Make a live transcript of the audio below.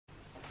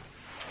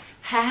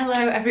Hello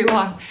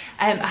everyone,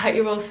 I hope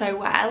you're all so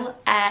well.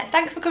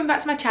 Thanks for coming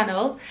back to my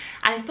channel,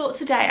 and I thought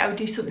today I would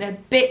do something a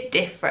bit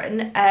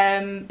different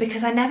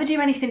because I never do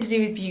anything to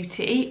do with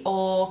beauty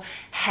or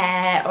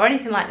hair or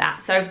anything like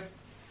that. So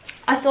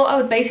I thought I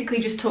would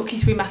basically just talk you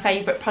through my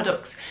favourite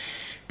products,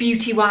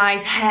 beauty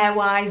wise, hair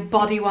wise,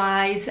 body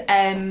wise,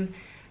 and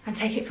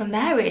take it from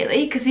there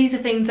really, because these are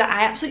things that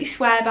I absolutely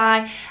swear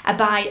by. I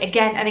buy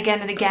again and again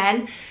and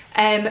again.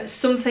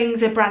 Some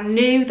things are brand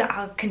new that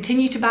I'll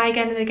continue to buy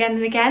again and again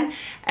and again.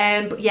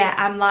 But yeah,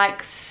 I'm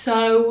like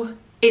so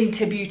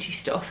into beauty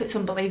stuff, it's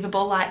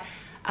unbelievable. Like,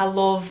 I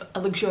love a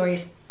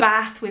luxurious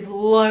bath with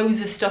loads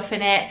of stuff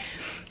in it.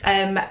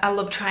 I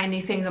love trying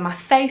new things on my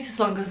face as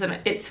long as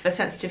it's for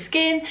sensitive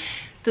skin.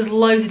 There's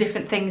loads of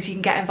different things you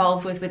can get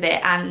involved with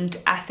it, and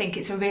I think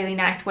it's a really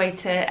nice way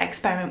to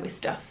experiment with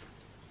stuff.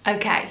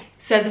 Okay,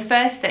 so the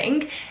first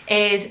thing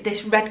is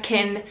this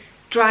Redken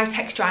dry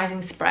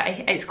texturizing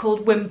spray. It's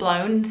called Wind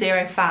Blown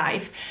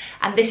 05,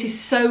 and this is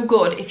so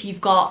good if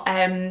you've got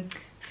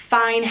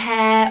fine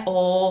hair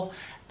or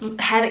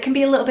hair that can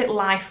be a little bit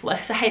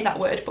lifeless. I hate that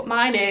word, but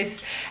mine is.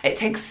 It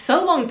takes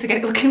so long to get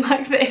it looking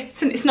like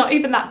this, and it's not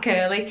even that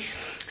curly.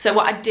 So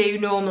what I do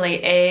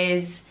normally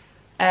is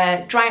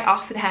dry it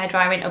off with a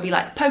hairdryer, and it'll be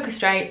like poker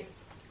straight.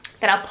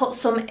 Then I'll put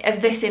some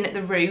of this in at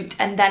the root,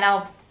 and then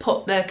I'll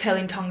put the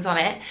curling tongs on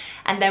it,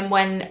 and then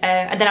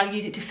and then I'll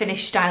use it to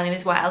finish styling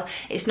as well.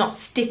 It's not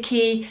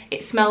sticky,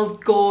 it smells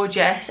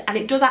gorgeous, and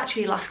it does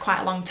actually last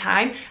quite a long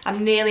time.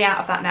 I'm nearly out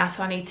of that now,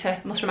 so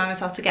must remind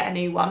myself to get a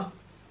new one.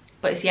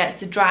 But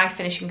it's a dry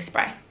finishing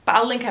spray, but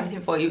I'll link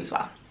everything for you as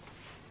well.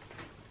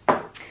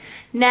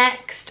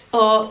 Next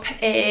up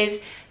is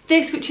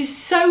this, which is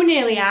so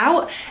nearly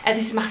out, and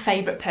this is my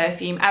favourite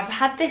perfume. I've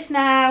had this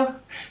now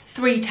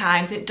 3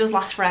 times, and it does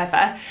last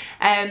forever.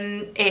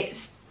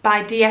 It's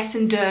by Esse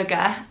and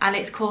Durger, and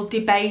it's called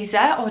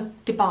Debaser or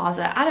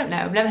Debaser. I don't know,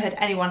 I've never heard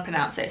anyone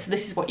pronounce it, so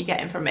this is what you're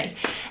getting from me.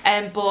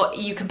 But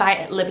you can buy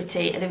it at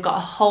Liberty, and they've got a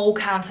whole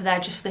counter there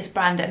just for this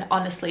brand, and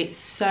honestly it's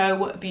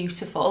so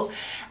beautiful.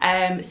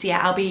 So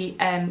yeah, I'll be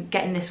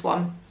getting this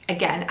one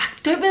again. I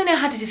don't really know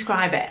how to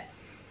describe it.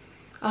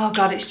 Oh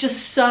god, it's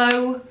just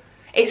so,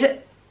 it's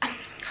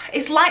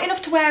light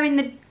enough to wear in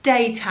the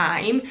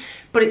daytime,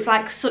 but it's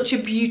like such a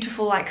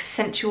beautiful, like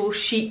sensual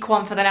chic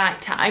one for the night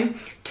time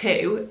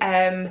too.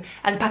 And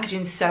the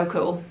packaging's so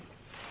cool.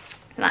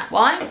 And that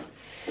one.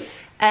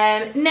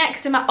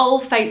 Next are my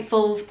Old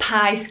Faithful's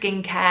Pie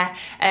skincare.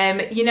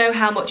 You know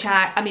how much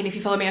I mean, if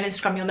you follow me on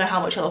Instagram, you'll know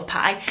how much I love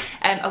Pie.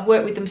 I've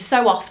worked with them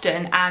so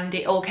often, and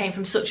it all came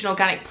from such an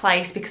organic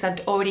place because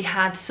I'd already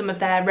had some of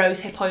their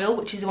rosehip oil,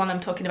 which is the one I'm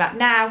talking about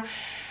now.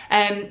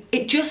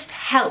 It just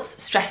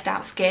helps stressed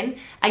out skin.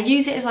 I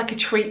use it as like a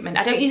treatment.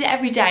 I don't use it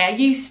every day. I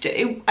used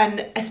to,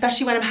 and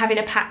especially when I'm having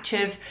a patch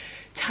of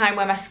time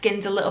where my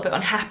skin's a little bit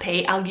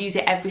unhappy, I'll use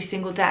it every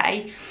single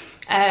day.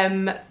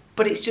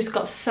 But it's just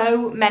got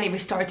so many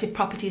restorative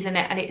properties in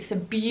it, and it's a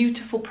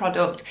beautiful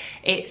product.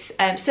 It's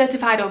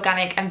certified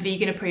organic and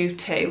vegan approved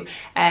too,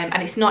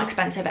 and it's not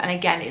expensive, and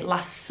again, it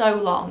lasts so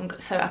long,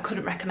 so I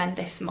couldn't recommend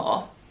this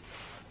more.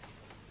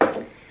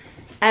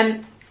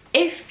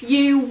 If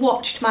you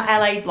watched my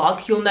LA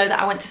vlog, you'll know that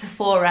I went to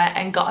Sephora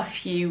and got a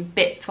few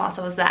bits whilst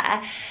I was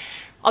there.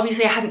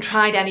 Obviously I hadn't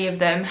tried any of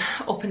them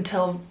up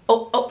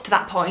to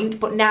that point,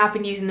 but now I've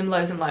been using them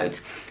loads and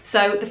loads.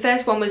 So the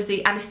first one was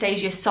the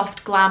Anastasia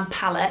Soft Glam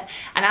palette,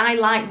 and I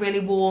like really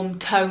warm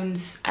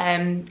tones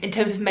in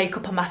terms of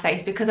makeup on my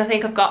face, because I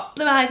think I've got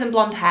blue eyes and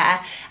blonde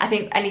hair. I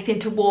think anything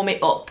to warm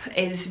it up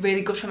is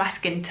really good for my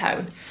skin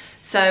tone.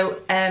 So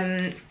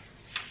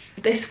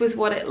this was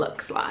what it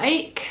looks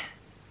like.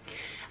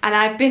 And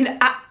I've been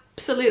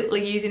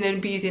absolutely using and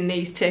abusing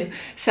these two.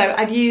 So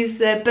I'd use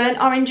the burnt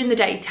orange in the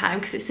daytime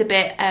because it's a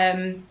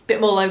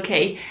bit more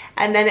low-key,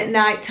 and then at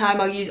night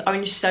time I'll use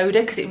orange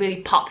soda because it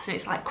really pops and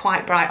it's like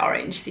quite bright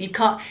orange. So you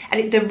can't,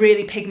 and they're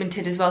really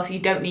pigmented as well, so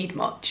you don't need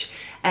much.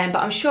 But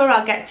I'm sure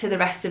I'll get to the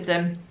rest of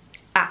them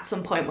at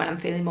some point when I'm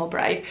feeling more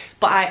brave.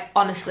 But I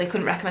honestly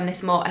couldn't recommend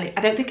this more, and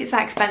I don't think it's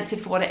that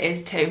expensive for what it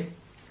is too.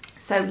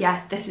 So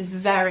yeah, this is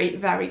very,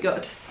 very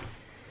good.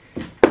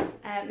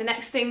 The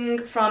next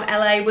thing from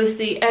LA was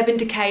the Urban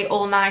Decay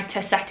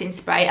All-Nighter Setting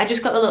Spray. I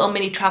just got the little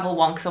mini travel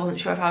one because I wasn't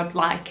sure if I would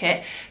like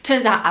it.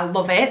 Turns out I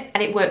love it,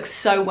 and it works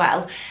so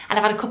well. And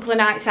I've had a couple of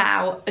nights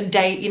out, a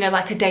day, you know,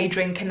 like a day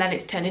drink, and then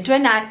it's turned into a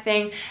night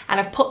thing. And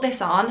I've put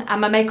this on, and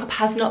my makeup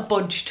has not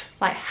budged.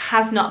 Like,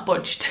 has not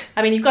budged.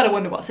 I mean, you've got to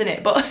wonder what's in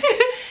it, but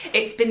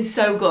it's been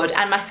so good,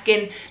 and my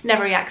skin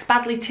never reacts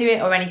badly to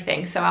it or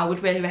anything. So I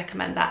would really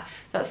recommend that.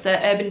 That's the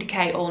Urban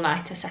Decay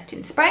All-Nighter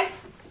Setting Spray.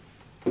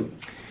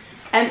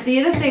 And the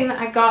other thing that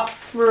I got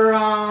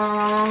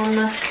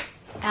from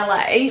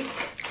LA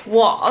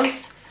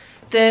was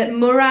the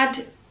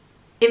Murad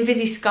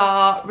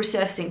InvisiScar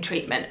resurfacing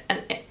treatment,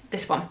 and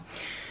this one.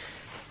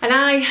 And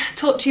I've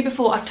talked to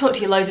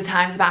you loads of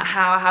times about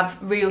how I have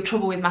real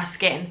trouble with my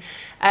skin.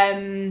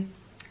 And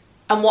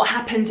what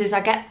happens is I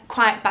get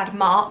quite bad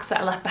marks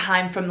that are left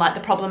behind from like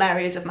the problem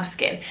areas of my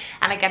skin,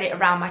 and I get it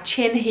around my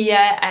chin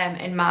here,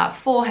 in my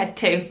forehead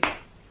too.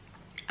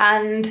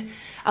 and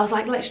I was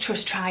like, let's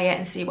just try it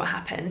and see what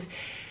happens.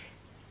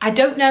 I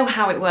don't know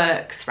how it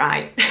works,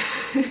 right?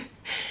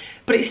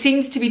 But it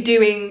seems to be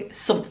doing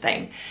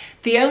something.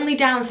 The only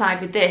downside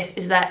with this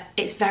is that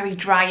it's very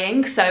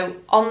drying. So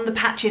on the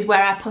patches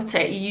where I put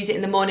it, you use it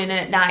in the morning and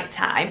at night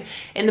time.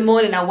 In the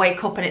morning I'll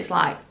wake up and it's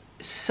like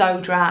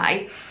so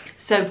dry.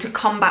 So to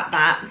combat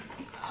that,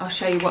 I'll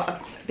show you what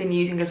I've been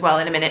using as well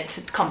in a minute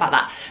to combat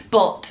that.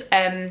 But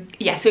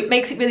yeah, so it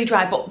makes it really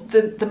dry, but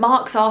the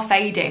marks are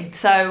fading,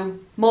 so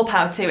more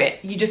power to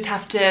it. You just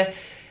have to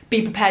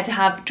be prepared to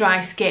have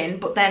dry skin.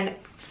 But then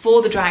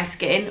for the dry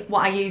skin,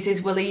 what I use is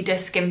Weleda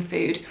Skin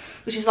Food,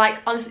 which is like,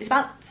 honestly, it's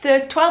about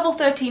 12 or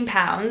 13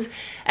 pounds,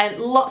 and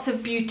lots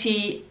of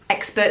beauty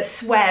experts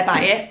swear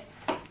by it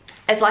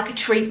as like a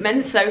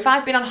treatment. So if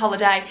I've been on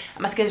holiday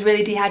and my skin's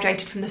really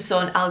dehydrated from the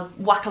sun, I'll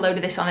whack a load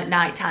of this on at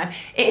night time.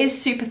 It is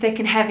super thick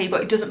and heavy,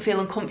 but it doesn't feel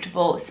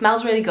uncomfortable. It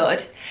smells really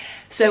good.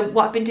 So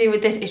what I've been doing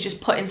with this is just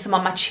putting some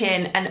on my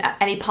chin and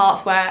any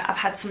parts where I've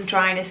had some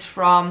dryness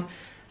from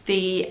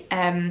the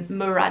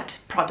Murad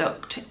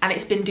product, and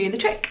it's been doing the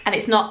trick. And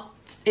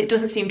it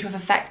doesn't seem to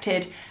have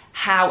affected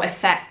how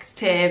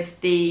effective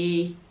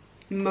the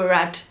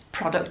Murad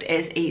product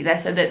is either,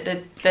 so that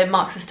the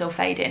marks are still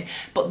fading.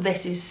 But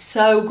this is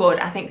so good.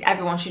 I think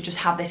everyone should just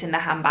have this in their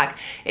handbag.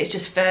 It's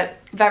just for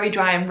very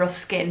dry and rough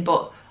skin,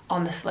 but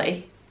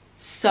honestly,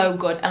 so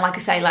good. And like I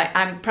say, like,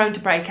 I'm prone to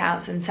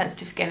breakouts and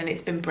sensitive skin, and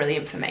it's been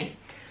brilliant for me.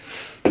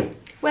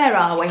 Where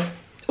are we?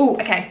 Oh,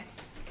 okay.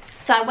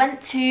 So I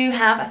went to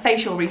have a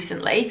facial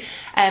recently,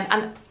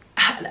 and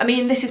I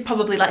mean, this is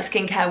probably like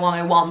skincare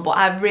 101, but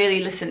I've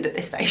really listened at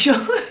this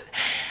facial.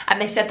 And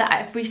they said that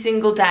every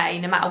single day,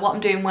 no matter what I'm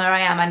doing, where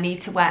I am, I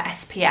need to wear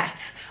SPF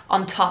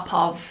on top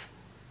of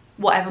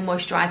whatever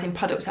moisturising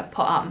products I've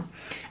put on.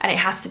 And it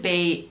has to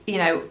be, you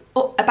know,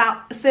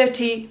 about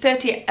SPF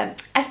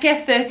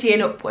 30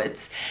 and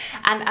upwards.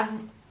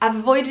 And I've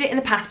avoided it in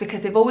the past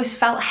because they've always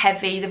felt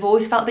heavy, they've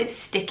always felt a bit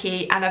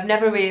sticky, and I've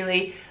never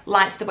really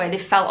liked the way they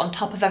felt on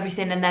top of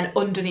everything and then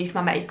underneath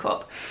my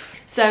makeup.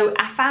 So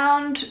I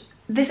found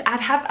this, I've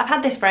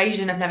had this for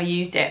ages and I've never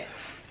used it.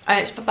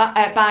 It's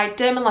by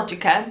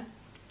Dermalogica,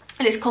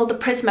 and it's called the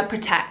Prisma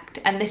Protect,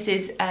 and this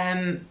is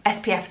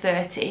SPF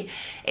 30.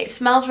 It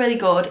smells really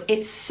good.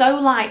 It's so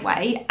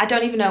lightweight, I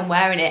don't even know I'm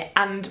wearing it,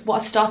 and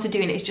what I've started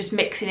doing is just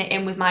mixing it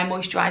in with my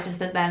moisturiser, so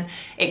then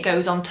it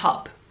goes on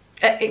top.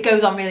 It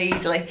goes on really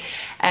easily.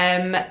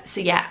 So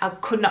yeah, I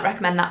could not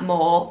recommend that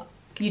more.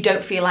 You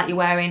don't feel like you're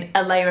wearing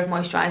a layer of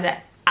moisturiser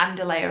and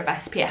a layer of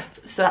SPF,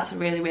 so that's a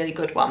really, really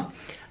good one.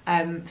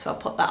 So I'll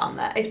put that on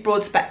there. It's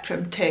broad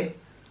spectrum too.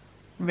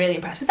 Really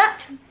impressed with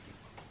that.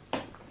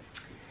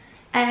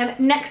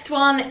 Next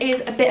one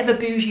is a bit of a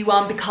bougie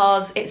one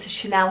because it's a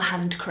Chanel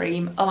hand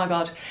cream. Oh my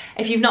god,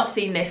 if you've not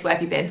seen this, where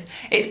have you been?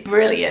 It's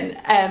brilliant,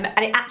 and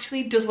it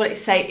actually does what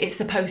it's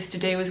supposed to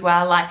do as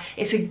well. Like,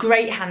 it's a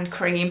great hand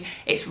cream.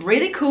 It's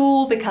really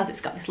cool because it's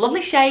got this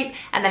lovely shape,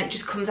 and then it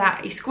just comes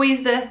out, you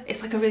squeeze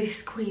it's like a really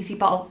squeezy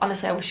bottle.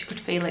 Honestly, I wish you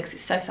could feel it because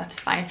it's so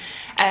satisfying.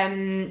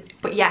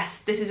 But yes,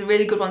 this is a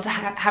really good one to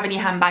have in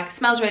your handbag. It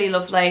smells really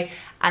lovely,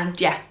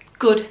 and yeah,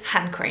 good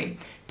hand cream,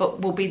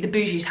 but will be the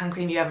bougiest hand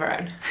cream you ever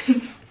own.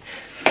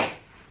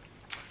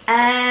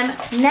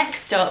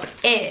 Next up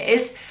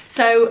is,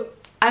 so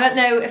I don't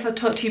know if I've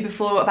talked to you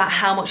before about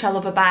how much I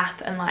love a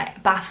bath, and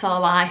like, baths are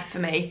life for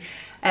me.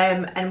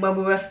 And when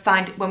we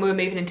were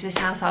moving into this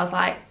house, I was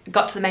like,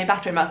 got to the main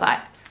bathroom, I was like,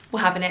 we're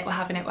having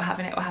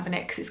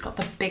it, because it's got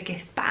the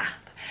biggest bath.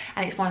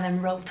 And it's one of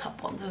them roll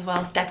top ones as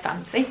well. It's dead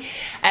fancy.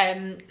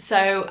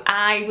 So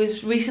I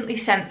was recently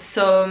sent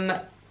some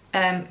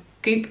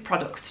Goop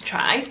products to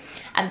try,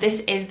 and this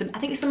is the, I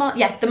think it's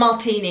the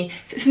Martini.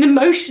 So it's an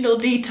emotional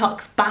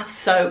detox bath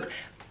soak.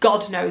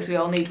 God knows we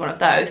all need one of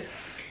those.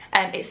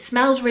 It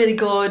smells really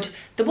good.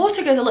 The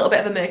water goes a little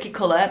bit of a murky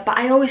colour, but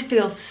I always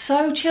feel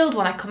so chilled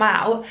when I come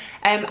out.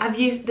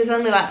 There's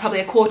only like probably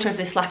a quarter of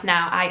this left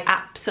now. I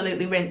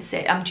absolutely rinse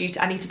it. I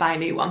need to buy a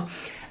new one.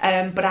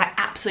 But I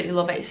absolutely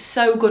love it. It's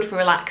so good for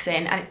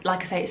relaxing, and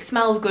like I say, it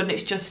smells good, and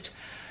it's just,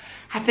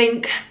 I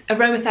think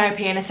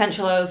aromatherapy and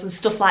essential oils and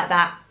stuff like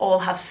that all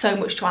have so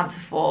much to answer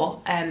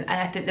for, and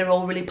I think they're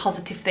all really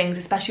positive things,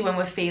 especially when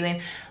we're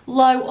feeling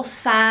low or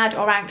sad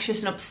or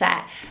anxious and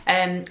upset.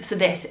 So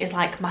this is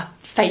like my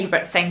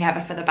favourite thing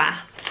ever for the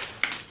bath.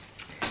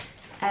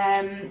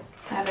 I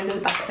have another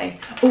bath thing.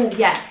 Oh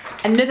yeah,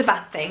 another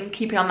bath thing,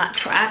 keeping on that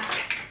track,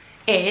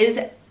 is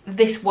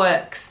This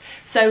Works.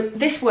 So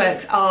This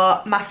Works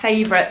are my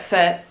favourite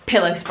for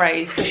pillow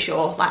sprays for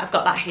sure. Like, I've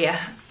got that here.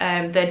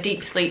 The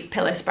deep sleep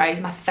pillow spray is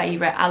my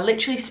favourite. I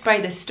literally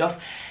spray this stuff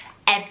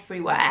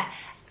everywhere.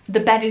 The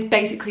bed is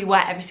basically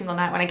wet every single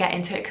night when I get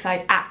into it because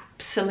I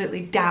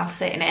absolutely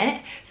douse it in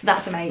it. So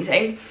that's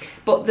amazing.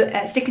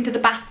 But sticking to the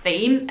bath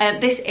theme,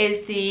 this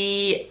is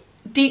the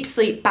deep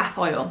sleep bath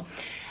oil.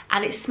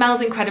 And it smells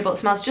incredible. It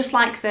smells just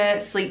like the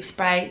sleep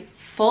spray,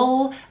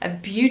 full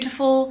of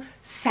beautiful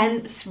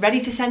scents,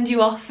 ready to send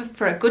you off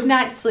for a good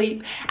night's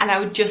sleep. And I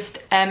would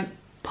just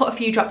put a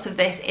few drops of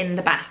this in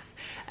the bath.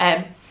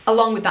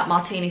 along with that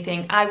martini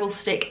thing. I will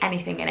stick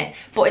anything in it,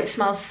 but it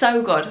smells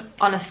so good,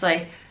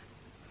 honestly.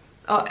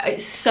 Oh,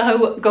 it's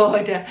so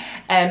good.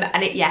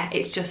 And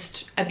it's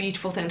just a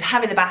beautiful thing to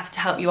have in the bath to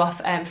help you off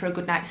for a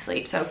good night's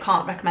sleep. So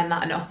can't recommend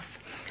that enough.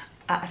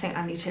 I think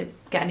I need to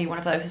get a new one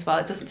of those as well.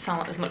 It doesn't sound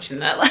like there's much in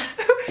there.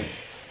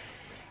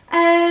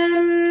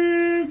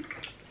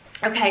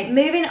 Okay,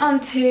 moving on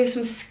to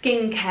some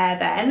skincare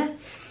then.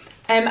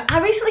 I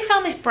recently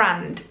found this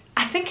brand.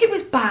 I think it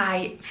was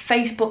by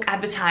Facebook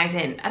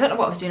advertising. I don't know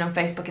what I was doing on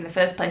Facebook in the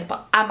first place,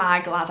 but am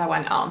I glad I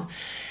went on.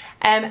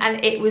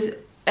 And it was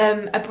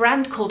a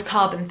brand called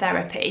Carbon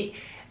Therapy,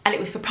 and it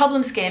was for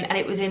problem skin, and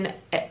it was in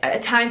a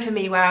time for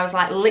me where I was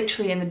like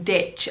literally in the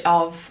ditch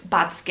of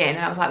bad skin,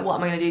 and I was like, what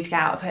am I going to do to get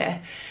out of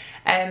here?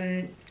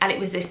 And it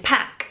was this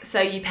pack, so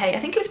you pay, I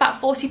think it was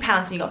about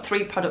 £40 and you got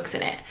 3 products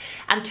in it,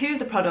 and 2 of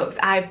the products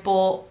I've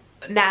bought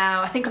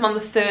now. I think I'm on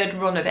the 3rd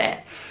run of it.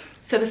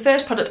 So the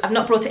first product, I've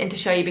not brought it in to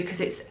show you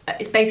because it's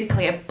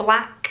basically a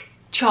black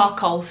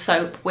charcoal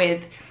soap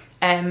with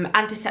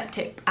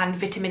antiseptic and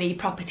vitamin E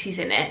properties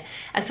in it,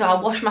 and so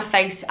I'll wash my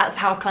face. That's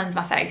how I cleanse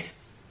my face.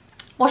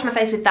 Wash my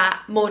face with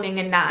that morning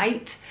and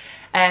night,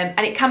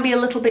 and it can be a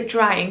little bit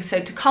drying, so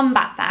to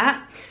combat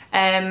that,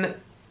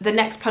 the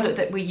next product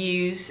that we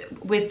use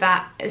with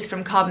that is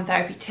from Carbon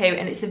Therapy too,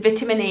 and it's a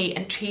vitamin E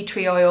and tea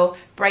tree oil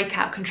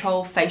breakout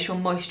control facial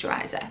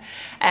moisturiser,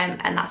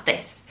 and that's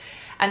this.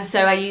 And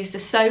so I use the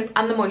soap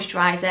and the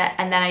moisturiser,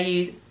 and then I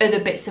use other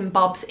bits and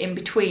bobs in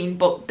between,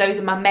 but those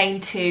are my main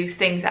 2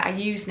 things that I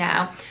use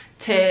now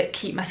to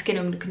keep my skin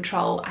under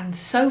control, and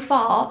so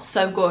far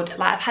so good.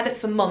 Like, I've had it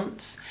for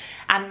months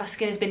and my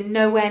skin has been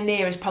nowhere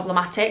near as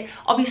problematic.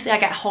 Obviously I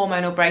get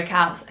hormonal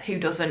breakouts, who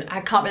doesn't?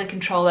 I can't really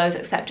control those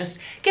except just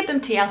give them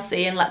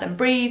TLC and let them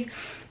breathe,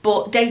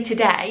 but day to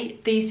day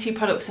these 2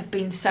 products have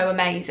been so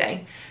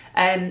amazing,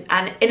 and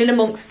in and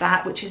amongst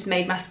that, which has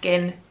made my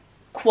skin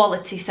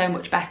quality so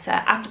much better.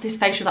 After this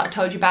facial that I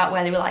told you about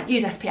where they were like,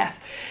 use SPF,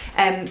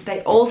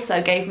 they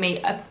also gave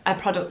me a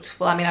product,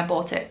 well, I mean, I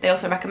bought it. They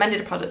also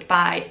recommended a product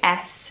by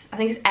Esse, I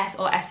think it's Esse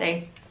or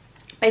Esse.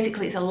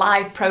 Basically it's a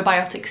live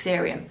probiotic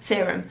serum,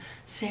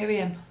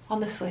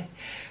 honestly,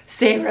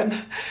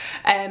 serum,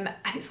 and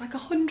it's like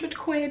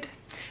 £100,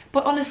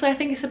 but honestly I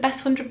think it's the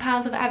best £100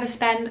 I've ever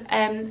spent.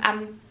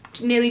 I'm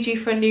nearly due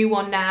for a new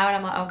one now, and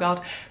I'm like, oh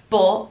god.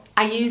 But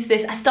I use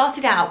this, I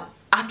started out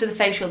after the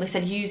facial, they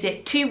said use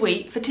it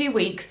for 2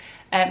 weeks,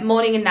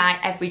 morning and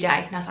night every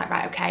day, and I was like,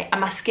 right, okay, and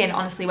my skin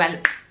honestly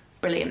went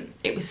brilliant.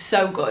 It was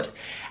so good,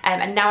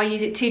 and now I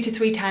use it 2 to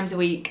 3 times a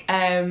week,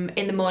 in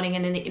the morning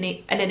and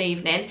in an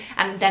evening,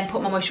 and then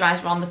put my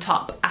moisturiser on the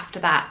top after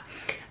that,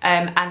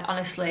 and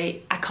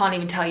honestly I can't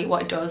even tell you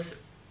what it does.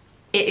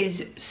 It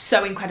is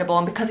so incredible,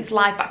 and because it's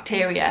live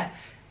bacteria,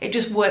 it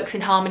just works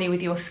in harmony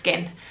with your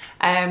skin.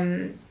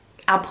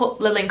 I'll put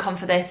the link on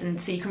for this, and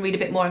so you can read a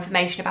bit more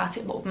information about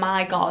it, but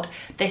my god,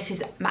 this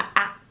is my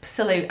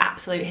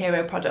absolute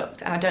hero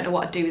product, and I don't know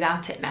what I'd do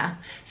without it now,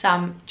 so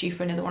I'm due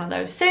for another one of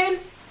those soon.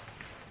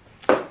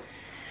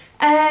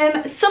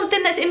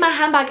 Something that's in my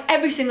handbag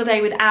every single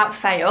day without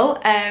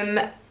fail,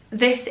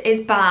 this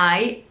is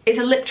it's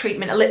a lip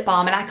treatment, a lip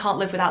balm, and I can't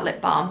live without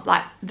lip balm.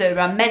 Like, there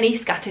are many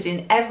scattered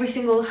in every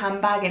single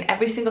handbag, and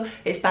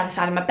it's by the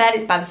side of my bed,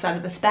 it's by the side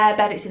of the spare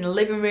bed, it's in the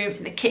living room, it's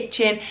in the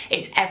kitchen,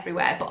 it's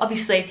everywhere. But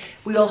obviously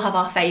we all have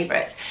our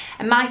favourites,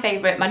 and my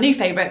new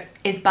favourite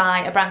is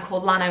by a brand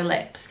called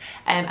Lanolips,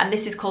 and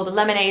this is called the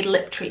Lemonade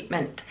Lip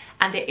Treatment,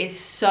 and it is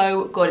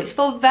so good. It's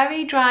for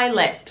very dry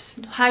lips,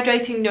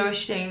 hydrating,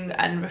 nourishing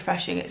and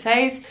refreshing, it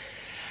says.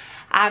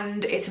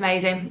 And it's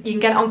amazing. You can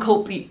get it on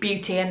Cult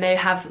Beauty, and they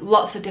have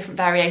lots of different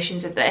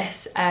variations of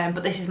this,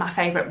 but this is my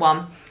favourite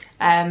one,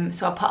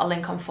 so I'll put a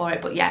link on for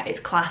it. But yeah, it's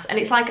class, and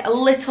it's like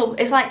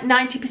it's like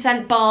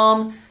 90%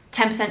 balm,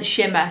 10%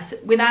 shimmer, so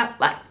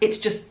it's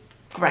just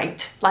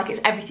great. Like,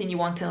 it's everything you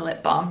want in a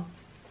lip balm.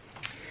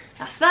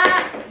 That's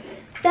that.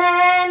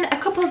 Then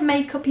a couple of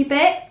makeup-y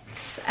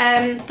bits.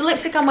 The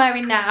lipstick I'm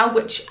wearing now,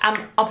 which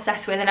I'm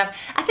obsessed with, and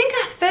I think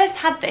I first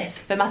had this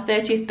for my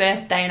 30th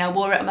birthday, and I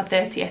wore it on my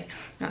 30th.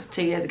 That's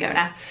 2 years ago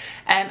now.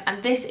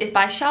 And this is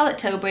by Charlotte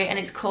Tilbury, and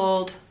it's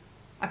called,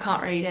 I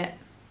can't read it,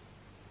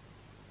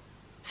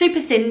 Super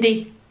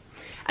Cindy,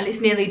 and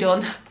it's nearly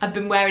done. I've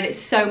been wearing it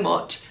so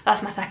much.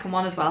 That's my second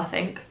one as well, I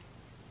think.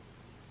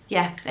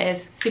 Yeah, it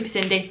is Super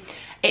Cindy.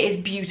 It is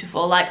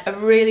beautiful, like a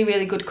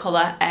really good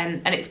colour,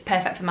 and it's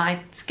perfect for my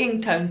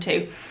skin tone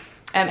too.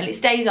 And it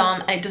stays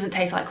on, and it doesn't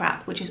taste like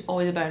crap, which is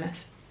always a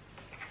bonus.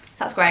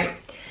 That's great.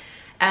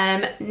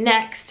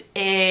 Next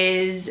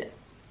is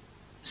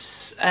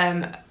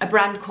a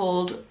brand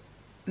called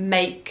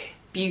Make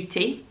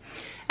Beauty,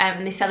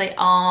 and they sell it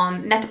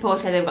on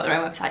Net-a-Porter. They've got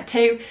their own website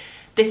too.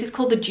 This is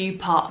called the Dew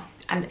Pot,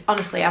 and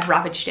honestly I've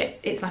ravaged it.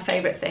 It's my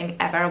favourite thing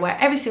ever. I wear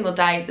it every single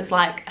day. There's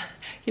like,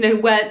 you know,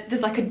 where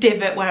there's like a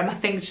divot where my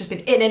finger's just been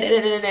in,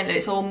 and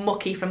it's all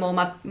mucky from all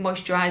my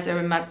moisturiser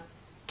and my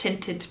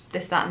tinted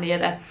this, that and the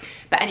other.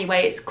 But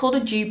anyway, it's called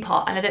a Dew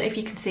Pot, and I don't know if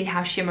you can see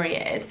how shimmery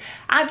it is.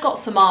 I've got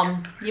some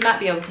on. You might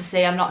be able to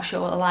see. I'm not sure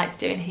what the light's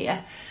doing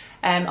here.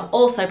 I'm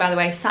also, by the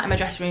way, sat in my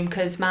dressing room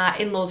because my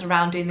in-laws are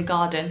around doing the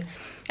garden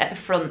at the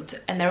front,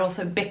 and they're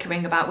also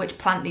bickering about which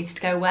plant needs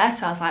to go where.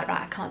 So I was like,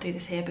 right, I can't do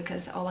this here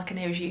because all I can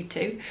hear is you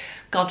two.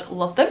 God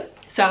love them.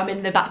 So I'm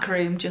in the back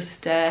room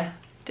just doing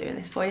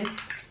this for you.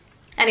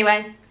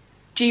 Anyway,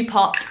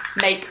 Dewpot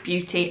Make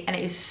Beauty, and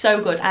it is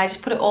so good. I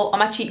just put it all on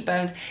my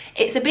cheekbones.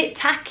 It's a bit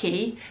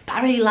tacky, but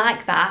I really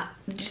like that.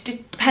 It just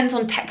depends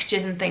on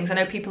textures and things. I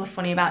know people are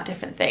funny about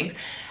different things.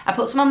 I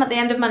put some on at the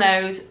end of my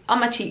nose, on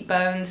my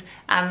cheekbones,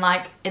 and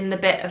like in the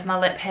bit of my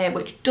lip here,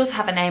 which does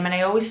have a name, and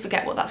I always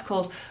forget what that's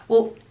called.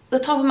 Well, the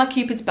top of my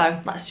Cupid's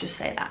bow, let's just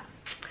say that.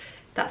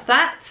 That's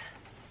that.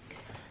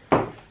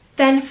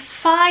 Then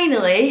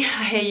finally,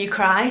 I hear you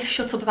cry,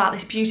 shut up about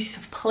this beauty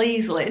stuff,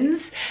 please,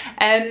 Linz,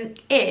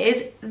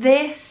 is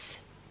this,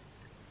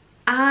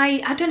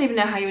 I don't even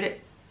know how you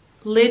would,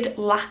 lid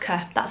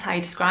lacquer, that's how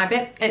you describe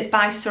it. It's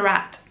by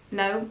Surratt.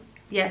 No?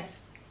 Yes.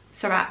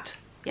 Surratt.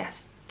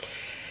 Yes.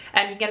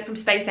 You can get it from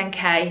Space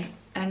NK,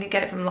 and you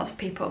get it from lots of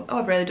people. Oh,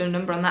 I've really done a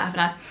number on that, haven't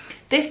I?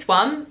 This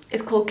one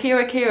is called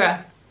Kira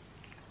Kira.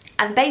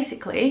 And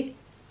basically,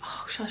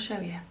 oh, shall I show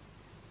you?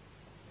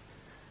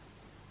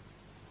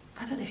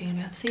 I don't know if you're gonna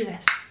be able to see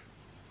this.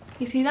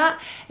 You see that?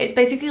 It's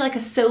basically like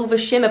a silver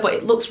shimmer, but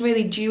it looks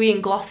really dewy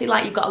and glossy,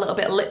 like you've got a little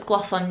bit of lip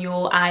gloss on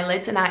your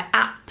eyelids, and I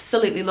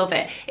absolutely love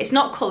it. It's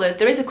not coloured,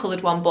 there is a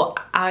coloured one, but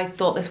I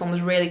thought this one was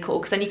really cool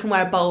because then you can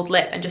wear a bold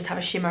lip and just have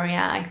a shimmery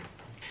eye.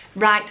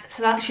 Right,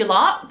 so that's your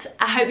lot.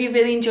 I hope you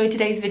really enjoyed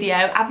today's video.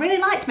 I've really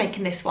liked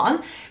making this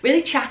one.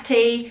 Really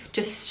chatty,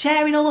 just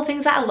sharing all the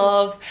things that I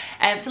love.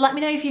 So let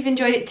me know if you've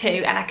enjoyed it too,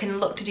 and I can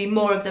look to do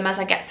more of them as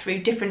I get through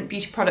different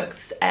beauty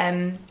products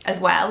as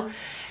well.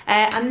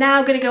 I'm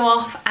now going to go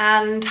off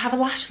and have a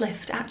lash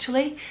lift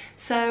actually.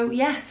 So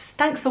yes,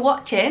 thanks for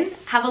watching.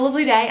 Have a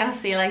lovely day, and I'll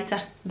see you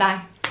later.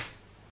 Bye.